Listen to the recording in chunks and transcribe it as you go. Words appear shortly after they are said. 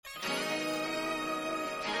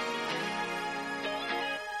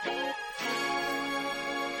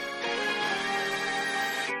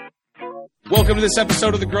Welcome to this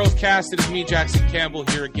episode of the Growthcast. It is me, Jackson Campbell,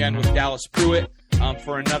 here again with Dallas Pruitt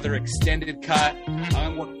for another extended cut.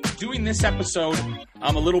 We're doing this episode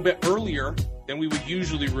a little bit earlier than we would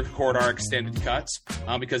usually record our extended cuts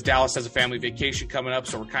because Dallas has a family vacation coming up,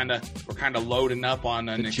 so we're kind of loading up on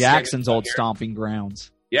an Jackson's old stomping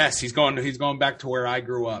grounds. Yes, he's going back to where I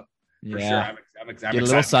grew up. For sure. I'm Get a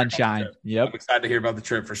little sunshine. Yep. I'm excited to hear about the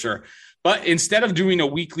trip for sure. But instead of doing a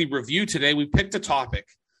weekly review today, we picked a topic.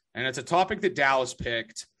 And it's a topic that Dallas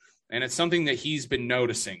picked, and it's something that he's been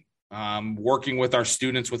noticing, working with our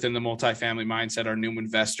students within the Multifamily Mindset, our new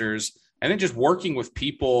investors, and then just working with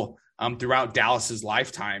people throughout Dallas's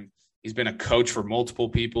lifetime. He's been a coach for multiple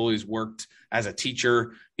people. He's worked as a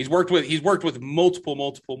teacher. He's worked with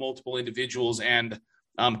multiple individuals and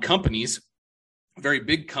companies, very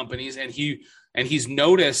big companies, and he's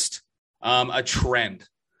noticed a trend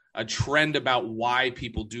about why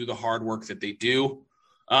people do the hard work that they do.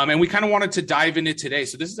 And we kind of wanted to dive into today.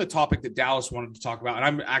 So this is a topic that Dallas wanted to talk about. And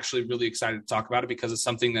I'm actually really excited to talk about it because it's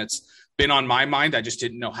something that's been on my mind. I just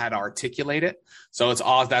didn't know how to articulate it. So it's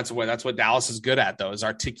all that's what Dallas is good at, though, is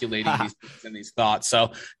articulating these things and these thoughts.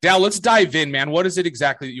 So Dal, let's dive in, man. What is it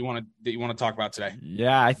exactly that you want to talk about today?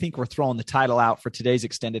 Yeah, I think we're throwing the title out for today's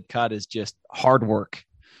extended cut is just hard work.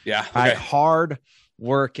 Yeah. Okay. Right? Hard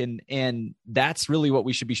work. And that's really what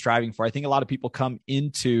we should be striving for. I think a lot of people come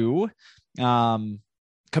into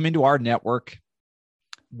our network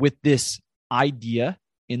with this idea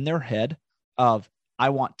in their head of,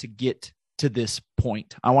 I want to get to this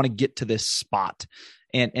point. I want to get to this spot.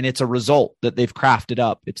 And it's a result that they've crafted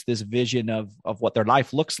up. It's this vision of what their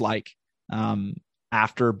life looks like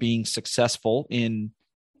after being successful in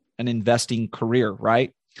an investing career,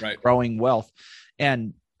 right? Right. Growing wealth.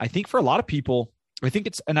 And I think for a lot of people, I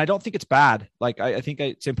don't think it's bad. Like, I think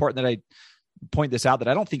it's important that I point this out, that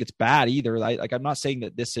I don't think it's bad either. I'm not saying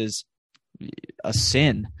that this is a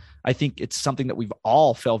sin. I think it's something that we've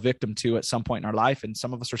all fell victim to at some point in our life. And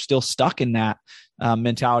some of us are still stuck in that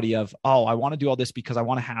mentality of, oh, I want to do all this because I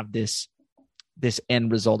want to have this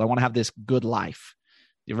end result. I want to have this good life,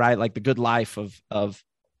 right? Like the good life of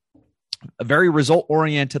a very result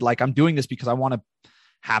oriented. Like, I'm doing this because I want to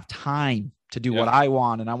have time to do what I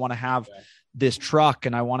want. And I want to have this truck,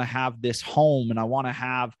 and I want to have this home, and I want to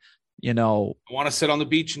have, I want to sit on the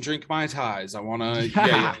beach and drink Mai Tais. I want to,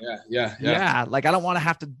 yeah. Like, I don't want to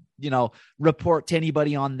have to, report to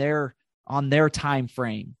anybody on their time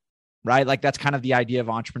frame, right? Like, that's kind of the idea of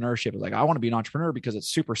entrepreneurship. Like, I want to be an entrepreneur because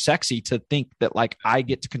it's super sexy to think that, like, I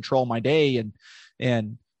get to control my day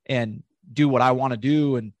and do what I want to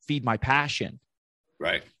do and feed my passion.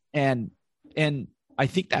 Right. And I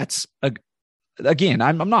think that's again,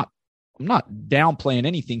 I'm not downplaying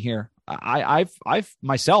anything here. I've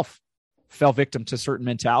myself fell victim to certain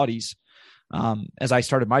mentalities as I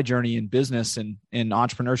started my journey in business and in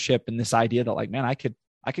entrepreneurship, and this idea that, like, man, I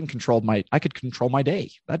could control my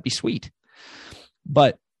day. That'd be sweet.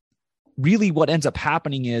 But really what ends up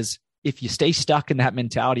happening is, if you stay stuck in that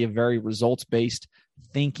mentality of very results-based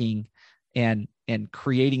thinking and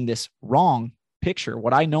creating this wrong picture,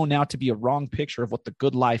 what I know now to be a wrong picture of what the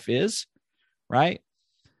good life is, right?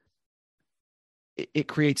 It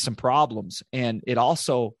creates some problems, and it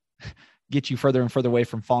also gets you further and further away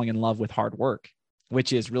from falling in love with hard work,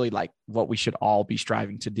 which is really like what we should all be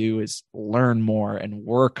striving to do, is learn more and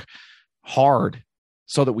work hard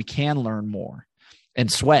so that we can learn more and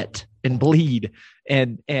sweat and bleed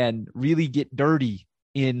and really get dirty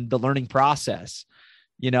in the learning process.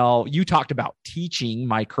 You talked about teaching,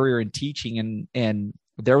 my career in teaching, and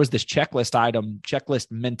there was this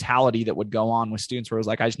checklist mentality that would go on with students where it was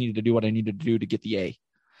like, I just needed to do what I needed to do to get the A.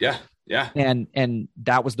 Yeah. Yeah. And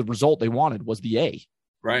that was the result they wanted, was the A.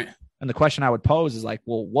 Right. And the question I would pose is like,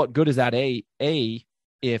 well, what good is that A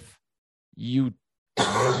if you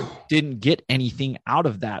didn't get anything out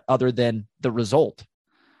of that other than the result?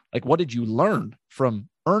 Like, what did you learn from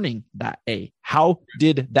earning that A? How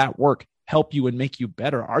did that work help you and make you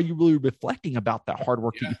better? Are you really reflecting about that hard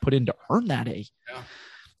work that you put in to earn that A? Yeah.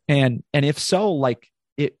 And if so, like,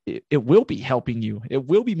 it will be helping you. It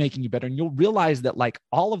will be making you better. And you'll realize that, like,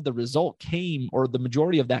 all of the result came, or the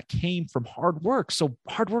majority of that came from hard work. So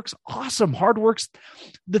hard work's awesome. Hard work's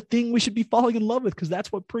the thing we should be falling in love with, because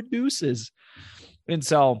that's what produces. And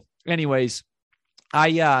so anyways,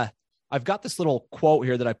 I've got this little quote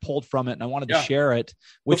here that I pulled from it, and I wanted to share it.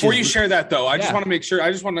 Before you share that, though, I just want to make sure.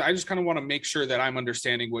 I just kind of want to make sure that I'm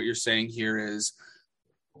understanding what you're saying here is,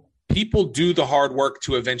 people do the hard work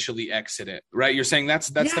to eventually exit it, right? You're saying that's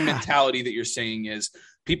the mentality that you're saying is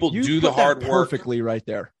people do the hard work perfectly right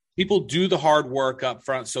there. People do the hard work up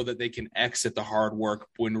front so that they can exit the hard work,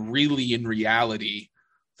 when really in reality,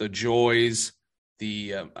 the joys,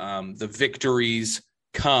 the victories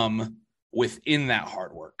come within that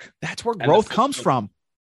hard work. That's where growth comes from.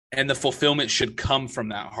 And the fulfillment should come from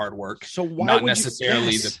that hard work. So why not would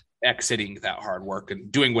necessarily you, the exiting that hard work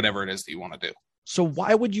and doing whatever it is that you want to do. So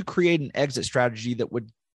why would you create an exit strategy that would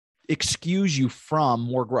excuse you from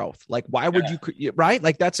more growth? Like, why would you, right?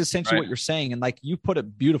 Like, that's essentially what you're saying. And like, you put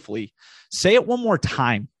it beautifully. Say it one more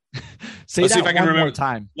time.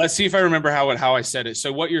 Let's see if I remember how I said it.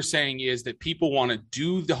 So what you're saying is that people want to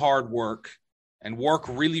do the hard work and work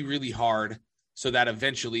really, really hard so that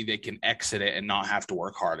eventually they can exit it and not have to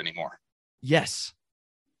work hard anymore. Yes.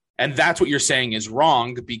 And that's what you're saying is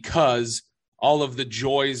wrong, because all of the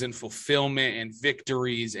joys and fulfillment and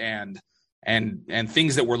victories and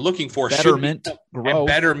things that we're looking for, betterment,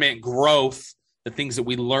 growth, the things that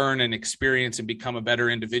we learn and experience and become a better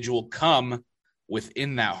individual come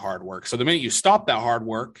within that hard work. So the minute you stop that hard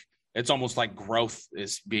work, it's almost like growth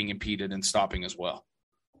is being impeded and stopping as well.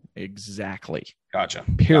 Exactly. Gotcha.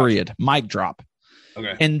 Period. Gotcha. Mic drop.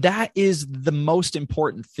 Okay. And that is the most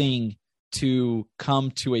important thing to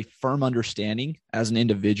come to a firm understanding as an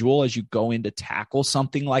individual, as you go in to tackle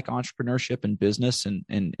something like entrepreneurship and business and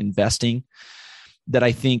investing, that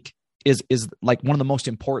I think is like one of the most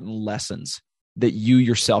important lessons that you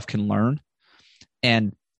yourself can learn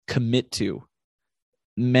and commit to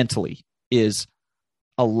mentally, is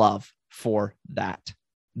a love for that.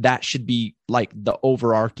 That should be like the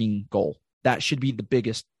overarching goal. That should be the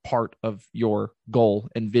biggest part of your goal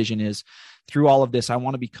and vision, is through all of this, I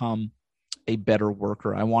want to become a better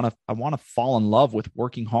worker. I want to fall in love with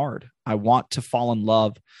working hard. I want to fall in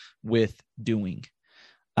love with doing,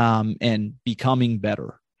 and becoming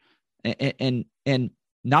better. And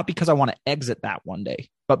not because I want to exit that one day,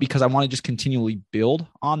 but because I want to just continually build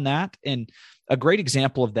on that. And a great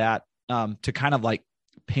example of that, to kind of like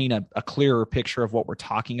paint a clearer picture of what we're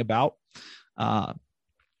talking about,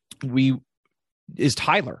 is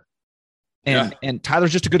Tyler. And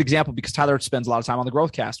Tyler's just a good example because Tyler spends a lot of time on the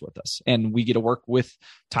Growthcast with us, and we get to work with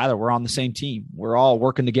Tyler. We're on the same team. We're all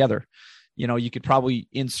working together. You know, you could probably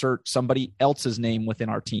insert somebody else's name within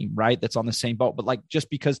our team, right? That's on the same boat. But like, just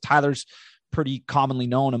because Tyler's pretty commonly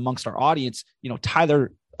known amongst our audience, you know,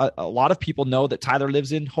 Tyler, a lot of people know that Tyler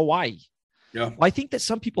lives in Hawaii. Yeah. Well, I think that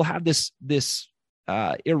some people have this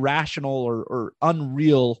irrational or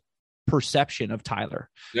unreal perception of Tyler,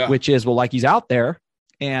 which is, well, like, he's out there,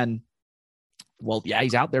 and well, yeah,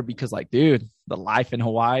 he's out there because, like, dude, the life in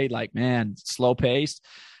Hawaii, like, man, slow paced,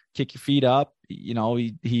 kick your feet up. You know,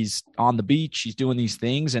 he's on the beach, he's doing these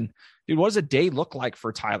things. And dude, what does a day look like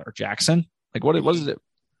for Tyler Jackson? Like, what is it?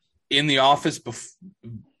 In the office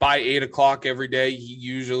by 8 o'clock every day. He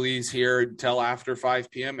usually is here until after 5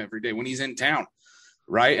 p.m. every day when he's in town.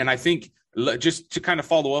 Right. And I think, just to kind of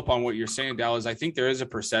follow up on what you're saying, Dallas, I think there is a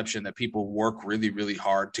perception that people work really, really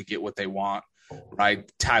hard to get what they want. Right.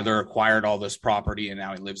 Tyler acquired all this property and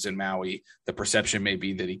now he lives in Maui. The perception may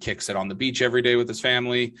be that he kicks it on the beach every day with his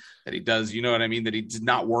family, that he does, you know what I mean? That he's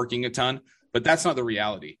not working a ton, but that's not the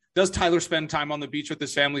reality. Does Tyler spend time on the beach with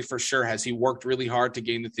his family? For sure. Has he worked really hard to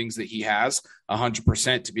gain the things that he has?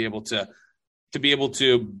 100%. To be able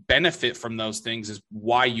to benefit from those things is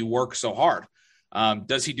why you work so hard.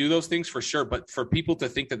 Does he do those things? For sure. But for people to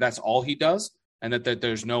think that that's all he does, and that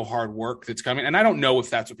there's no hard work that's coming. And I don't know if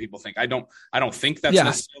that's what people think. I don't think that's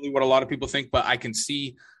necessarily what a lot of people think, but I can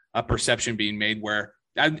see a perception being made where,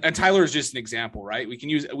 and Tyler is just an example, right? We could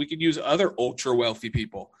use other ultra wealthy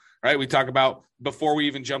people, right? We talk about, before we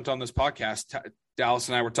even jumped on this podcast, Dallas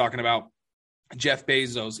and I were talking about Jeff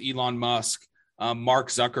Bezos, Elon Musk, Mark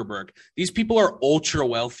Zuckerberg. These people are ultra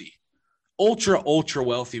wealthy. Ultra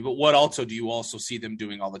wealthy. But what also do you also see them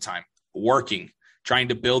doing all the time? Working, trying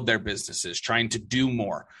to build their businesses, trying to do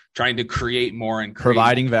more, trying to create more, and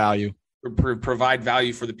providing value, provide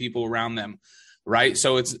value for the people around them. Right.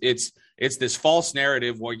 So it's this false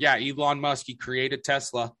narrative where, yeah, Elon Musk, he created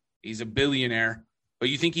Tesla. He's a billionaire, but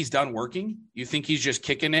you think he's done working? You think he's just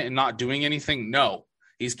kicking it and not doing anything? No,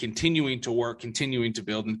 he's continuing to work, continuing to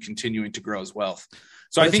build, and continuing to grow his wealth.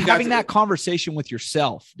 So I think having that conversation with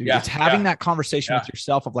yourself, dude. It's having that conversation with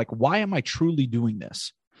yourself of like, why am I truly doing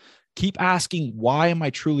this? Keep asking, why am I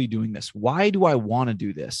truly doing this? Why do I want to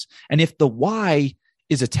do this? And if the why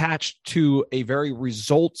is attached to a very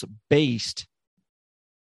results-based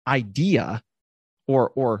idea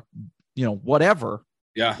or you know, whatever,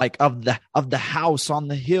 like of the house on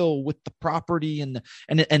the hill with the property and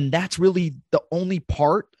that's really the only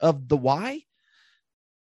part of the why,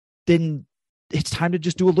 then it's time to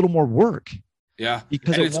just do a little more work. Yeah.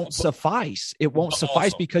 Because it won't suffice. It won't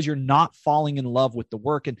suffice also, because you're not falling in love with the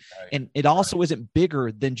work. And it also isn't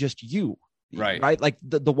bigger than just you. Right. Right. Like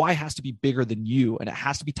the why has to be bigger than you, and it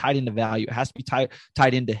has to be tied into value. It has to be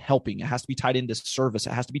tied into helping. It has to be tied into service.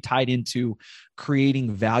 It has to be tied into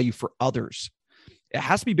creating value for others. It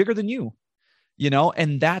has to be bigger than you,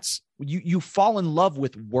 and that's you fall in love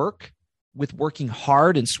with work, with working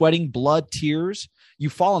hard and sweating blood, tears. You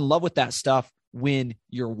fall in love with that stuff when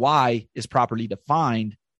your why is properly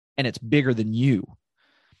defined and it's bigger than you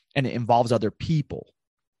and it involves other people.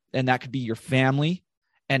 And that could be your family.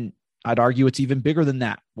 And I'd argue it's even bigger than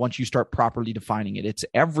that once you start properly defining it. It's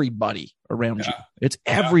everybody around you. It's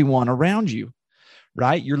everyone around you,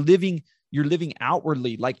 right? You're living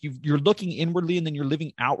outwardly, like you're looking inwardly, and then you're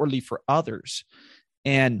living outwardly for others.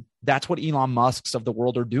 And that's what Elon Musk's of the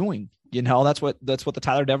world are doing. That's what the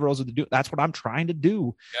Tyler Devereaux's are doing. That's what I'm trying to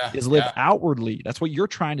do is live outwardly. That's what you're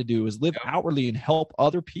trying to do is live outwardly and help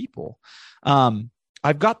other people.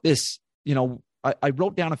 I've got this, I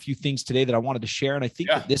wrote down a few things today that I wanted to share. And I think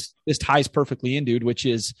that this ties perfectly in, dude, which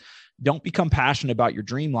is don't become passionate about your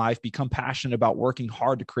dream life, become passionate about working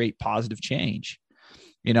hard to create positive change.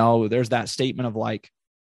 There's that statement of like,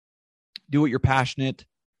 do what you're passionate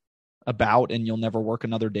about and you'll never work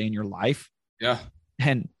another day in your life. Yeah.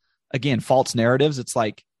 And again, false narratives. It's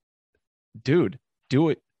like, dude, do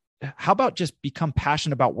it. How about just become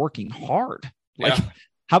passionate about working hard? Like,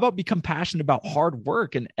 how about become passionate about hard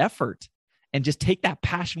work and effort and just take that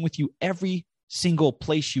passion with you every single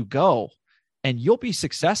place you go, and you'll be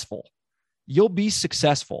successful. You'll be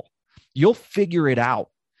successful. You'll figure it out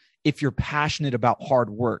if you're passionate about hard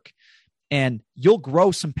work, and you'll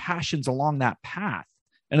grow some passions along that path,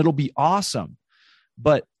 and it'll be awesome.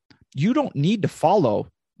 But you don't need to follow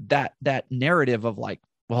that narrative of like,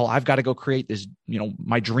 well, I've got to go create this,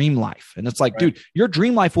 my dream life. And it's like, dude, your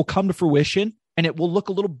dream life will come to fruition, and it will look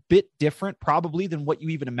a little bit different probably than what you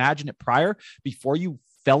even imagined it prior before you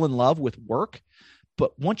fell in love with work.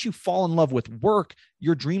 But once you fall in love with work,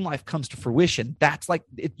 your dream life comes to fruition. That's like,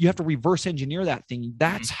 you have to reverse engineer that thing.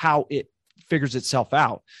 That's how it figures itself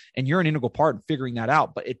out. And you're an integral part in figuring that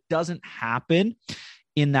out, but it doesn't happen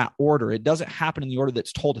in that order. It doesn't happen in the order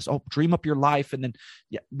that's told us, oh, dream up your life. And then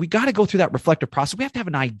we got to go through that reflective process. We have to have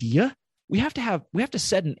an idea. We have to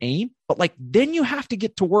set an aim, but like, then you have to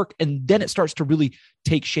get to work, and then it starts to really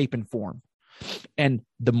take shape and form. And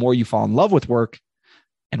the more you fall in love with work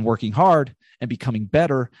and working hard and becoming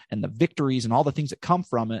better and the victories and all the things that come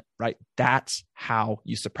from it, right? That's how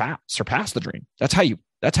you surpass the dream. That's how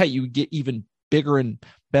you get even bigger and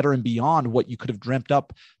better and beyond what you could have dreamt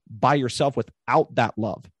up by yourself without that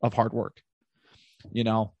love of hard work.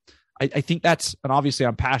 I think that's, and obviously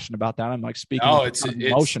I'm passionate about that. I'm like speaking with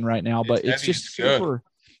emotion right now, but it's just super,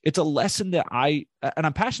 it's a lesson that and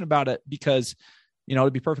I'm passionate about it because,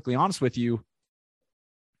 to be perfectly honest with you,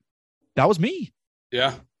 that was me.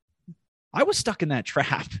 Yeah. I was stuck in that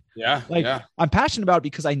trap. Yeah. I'm passionate about it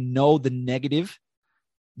because I know the negative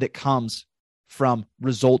that comes from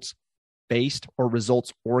results-based or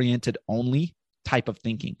results-oriented only type of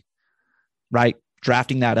thinking, right?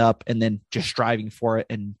 Drafting that up and then just striving for it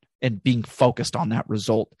and being focused on that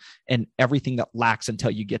result and everything that lacks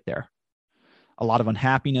until you get there. A lot of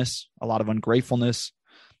unhappiness, a lot of ungratefulness,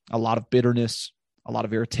 a lot of bitterness, a lot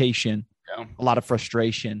of irritation, a lot of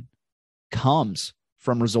frustration comes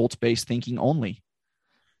from results-based thinking only.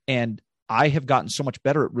 And I have gotten so much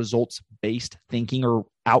better at results-based thinking or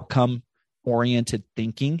outcome-oriented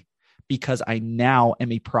thinking because I now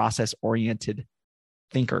am a process-oriented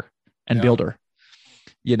thinker and builder,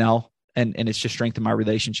 and it's just strengthened my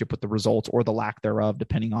relationship with the results or the lack thereof,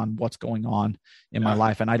 depending on what's going on in my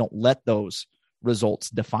life. And I don't let those results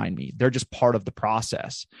define me. They're just part of the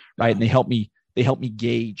process, right? And they help me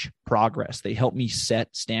gauge progress. They help me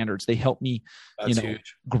set standards. They help me,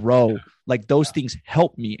 grow. Like those things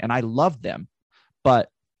help me and I love them, but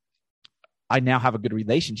I now have a good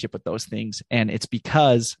relationship with those things. And it's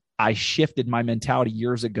because I shifted my mentality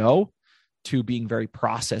years ago to being very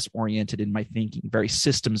process oriented in my thinking, very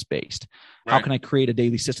systems based. Right. How can I create a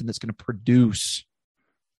daily system that's going to produce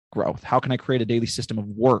growth? How can I create a daily system of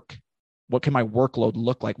work? What can my workload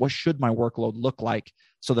look like? What should my workload look like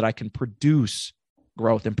so that I can produce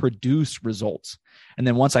growth and produce results? And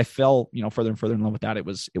then once I fell, further and further in love with that, it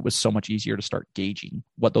was so much easier to start gauging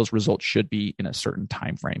what those results should be in a certain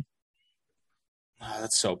time frame. Oh,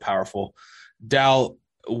 that's so powerful. Dal,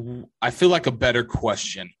 I feel like a better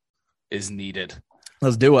question is needed.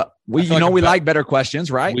 Let's do it. We like better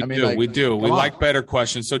questions, right? We do. We like better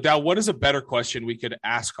questions. So Dal, what is a better question we could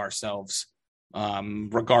ask ourselves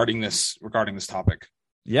regarding this topic?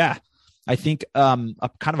 Yeah. I think a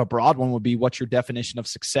kind of a broad one would be, what's your definition of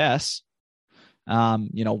success?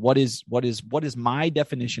 What is my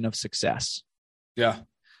definition of success? Yeah.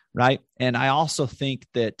 Right. And I also think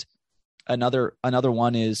that another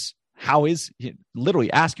one is,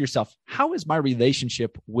 literally ask yourself, how is my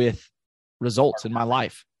relationship with results in my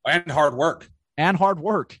life? And hard work.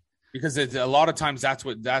 Because a lot of times that's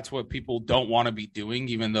what people don't want to be doing,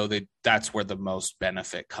 even though that's where the most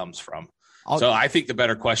benefit comes from. So I think the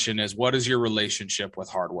better question is, what is your relationship with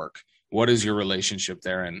hard work? What is your relationship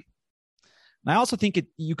there? And I also think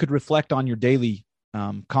you could reflect on your daily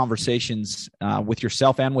conversations with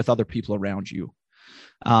yourself and with other people around you.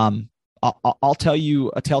 I'll tell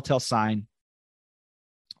you a telltale sign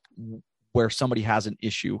where somebody has an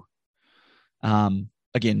issue.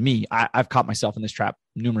 Again, I've caught myself in this trap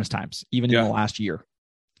numerous times, even in the last year.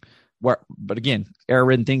 But again,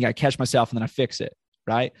 error-ridden thing, I catch myself and then I fix it,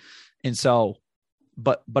 right? And so,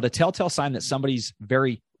 but a telltale sign that somebody's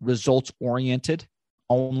very results-oriented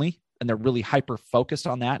only, and they're really hyper-focused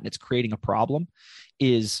on that, and it's creating a problem,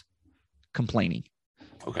 is complaining.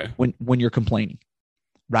 Okay. When you're complaining,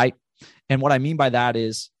 right? And what I mean by that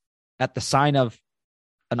is, at the sign of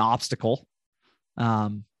an obstacle,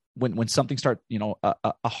 when something starts,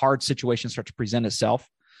 a hard situation starts to present itself,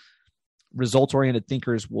 results-oriented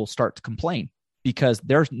thinkers will start to complain because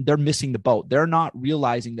they're missing the boat. They're not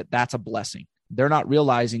realizing that that's a blessing. They're not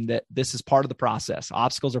realizing that this is part of the process.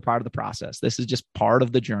 Obstacles are part of the process. This is just part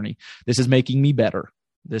of the journey. This is making me better.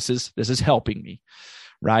 This is helping me,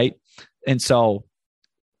 right? And so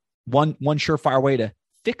one surefire way to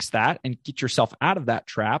fix that and get yourself out of that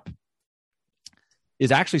trap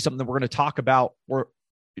is actually something that we're going to talk about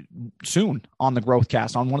soon on the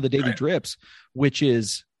Growthcast, on one of the daily drips, which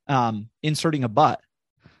is inserting a but.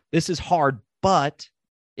 This is hard, but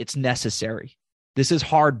it's necessary. This is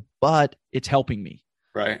hard, but it's helping me.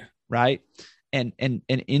 Right. And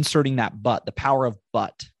inserting that but, the power of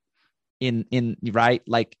but in right.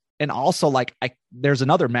 Like, and also like there's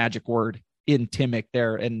another magic word in Timic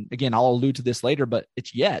there. And again, I'll allude to this later, but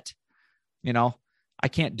it's yet. I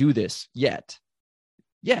can't do this yet.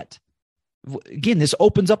 Again, this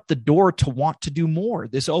opens up the door to want to do more.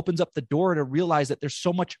 This opens up the door to realize that there's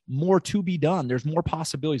so much more to be done. There's more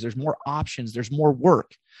possibilities. There's more options. There's more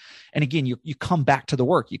work. And again, you come back to the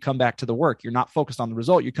work. You're not focused on the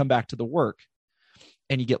result. You come back to the work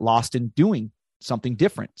and you get lost in doing something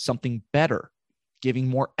different, something better, giving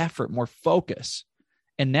more effort, more focus.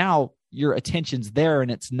 And now your attention's there,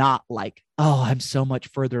 and it's not like, oh, I'm so much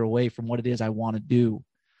further away from what it is I want to do,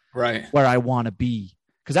 right? Where I want to be.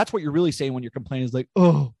 Because that's what you're really saying when you're complaining, is like,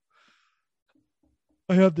 oh,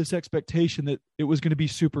 I have this expectation that it was going to be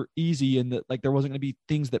super easy and that like there wasn't going to be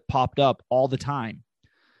things that popped up all the time.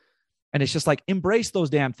 And it's just like, embrace those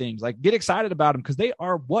damn things. Like, get excited about them because they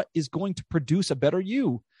are what is going to produce a better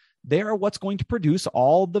you. They are what's going to produce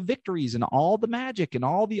all the victories and all the magic and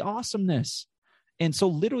all the awesomeness. And so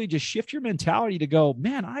literally just shift your mentality to go,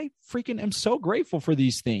 man, I freaking am so grateful for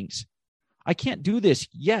these things. I can't do this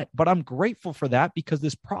yet, but I'm grateful for that because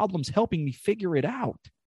this problem's helping me figure it out.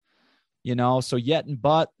 So yet and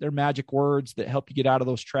but, they're magic words that help you get out of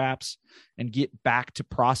those traps and get back to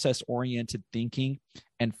process-oriented thinking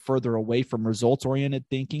and further away from results-oriented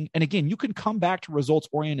thinking. And again, you can come back to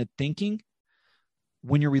results-oriented thinking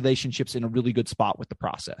when your relationship's in a really good spot with the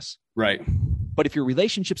process. Right. But if your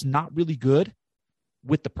relationship's not really good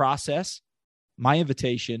with the process, my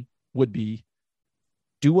invitation would be,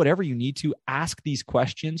 do whatever you need to, ask these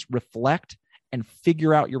questions, reflect, and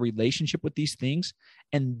figure out your relationship with these things,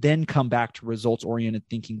 and then come back to results-oriented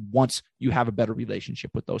thinking once you have a better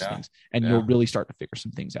relationship with those things, and you'll really start to figure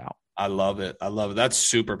some things out. I love it. That's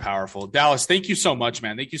super powerful. Dallas, thank you so much,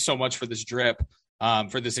 man. Thank you so much for this drip,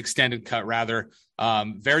 for this extended cut, rather.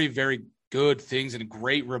 Very, very good things and a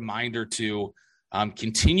great reminder to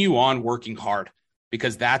continue on working hard,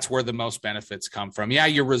 because that's where the most benefits come from. Yeah,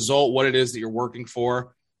 your result, what it is that you're working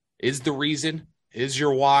for, is the reason, is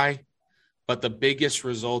your why. But the biggest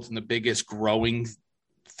result and the biggest growing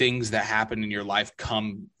things that happen in your life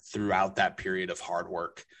come throughout that period of hard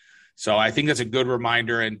work. So I think that's a good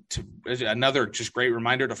reminder, and another just great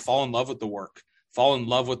reminder to fall in love with the work, fall in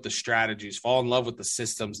love with the strategies, fall in love with the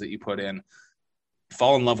systems that you put in,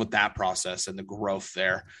 fall in love with that process and the growth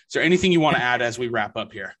there. Is there anything you want to add as we wrap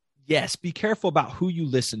up here? Yes. Be careful about who you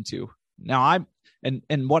listen to. Now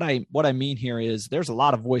what I mean here is there's a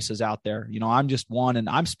lot of voices out there. I'm just one, and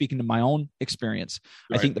I'm speaking to my own experience.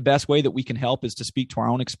 Right. I think the best way that we can help is to speak to our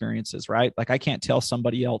own experiences, right? Like, I can't tell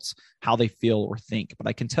somebody else how they feel or think, but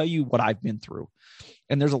I can tell you what I've been through.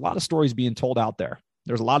 And there's a lot of stories being told out there.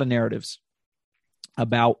 There's a lot of narratives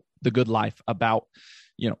about the good life, about,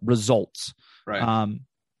 results. Right.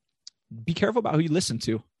 Be careful about who you listen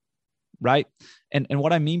to. Right. And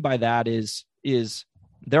what I mean by that is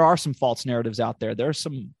there are some false narratives out there. There are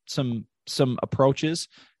some approaches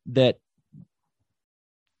that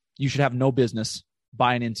you should have no business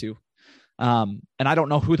buying into. And I don't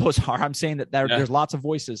know who those are. I'm saying that there's lots of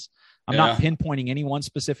voices. I'm not pinpointing any one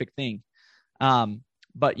specific thing.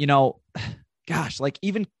 But gosh, like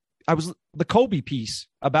even the Kobe piece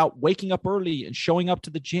about waking up early and showing up to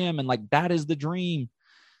the gym. And like, that is the dream.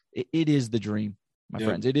 It is the dream, my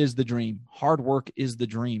friends. It is the dream. Hard work is the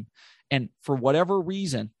dream. And for whatever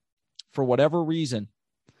reason,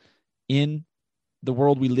 in the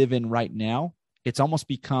world we live in right now, it's almost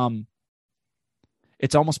become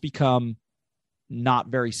not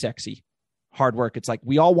very sexy. Hard work. It's like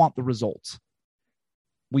we all want the results.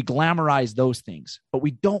 We glamorize those things, but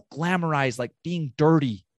we don't glamorize like being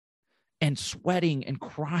dirty and sweating and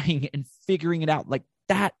crying and figuring it out. Like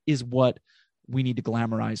that is what we need to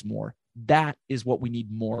glamorize more. That is what we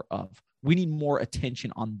need more of. We need more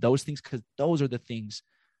attention on those things because those are the things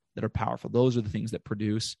that are powerful. Those are the things that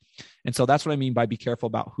produce. And so that's what I mean by be careful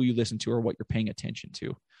about who you listen to or what you're paying attention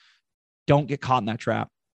to. Don't get caught in that trap.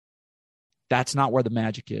 That's not where the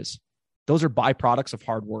magic is. Those are byproducts of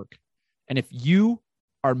hard work. And if you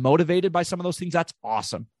are motivated by some of those things, that's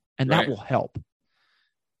awesome. And that will help.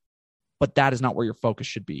 But that is not where your focus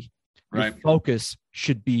should be. Your focus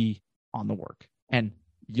should be on the work. And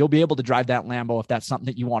you'll be able to drive that Lambo if that's something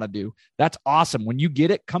that you want to do. That's awesome. When you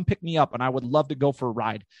get it, come pick me up and I would love to go for a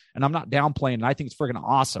ride. And I'm not downplaying it. I think it's freaking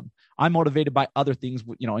awesome. I'm motivated by other things,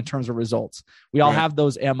 in terms of results. We all have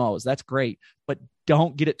those MOs. That's great. But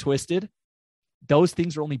don't get it twisted. Those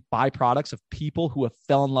things are only byproducts of people who have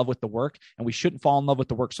fell in love with the work, and we shouldn't fall in love with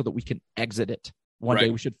the work so that we can exit it one day.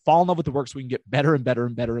 We should fall in love with the work so we can get better and better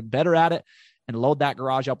and better and better at it and load that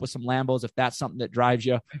garage up with some Lambos if that's something that drives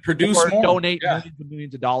you. And produce more. Donate millions and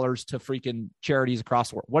millions of dollars to freaking charities across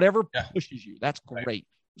the world. Whatever pushes you, that's great.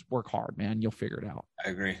 Just work hard, man. You'll figure it out. I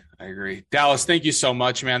agree. Dallas, thank you so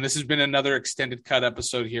much, man. This has been another extended cut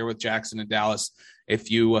episode here with Jackson and Dallas. If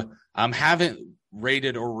you haven't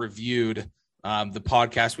rated or reviewed the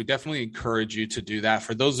podcast, we definitely encourage you to do that.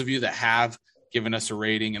 For those of you that have given us a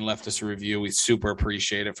rating and left us a review, we super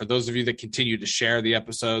appreciate it. For those of you that continue to share the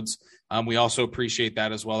episodes, we also appreciate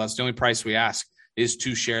that as well. That's the only price we ask, is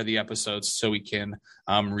to share the episodes so we can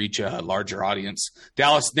reach a larger audience.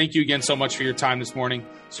 Dallas, thank you again so much for your time this morning.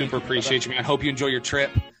 Super appreciate you, man. I hope you enjoy your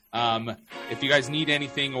trip. If you guys need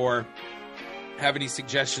anything or have any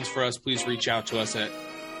suggestions for us, please reach out to us at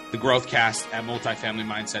the Growthcast at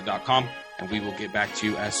multifamilymindset.com. And we will get back to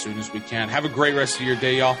you as soon as we can. Have a great rest of your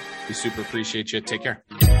day, y'all. We super appreciate you. Take care.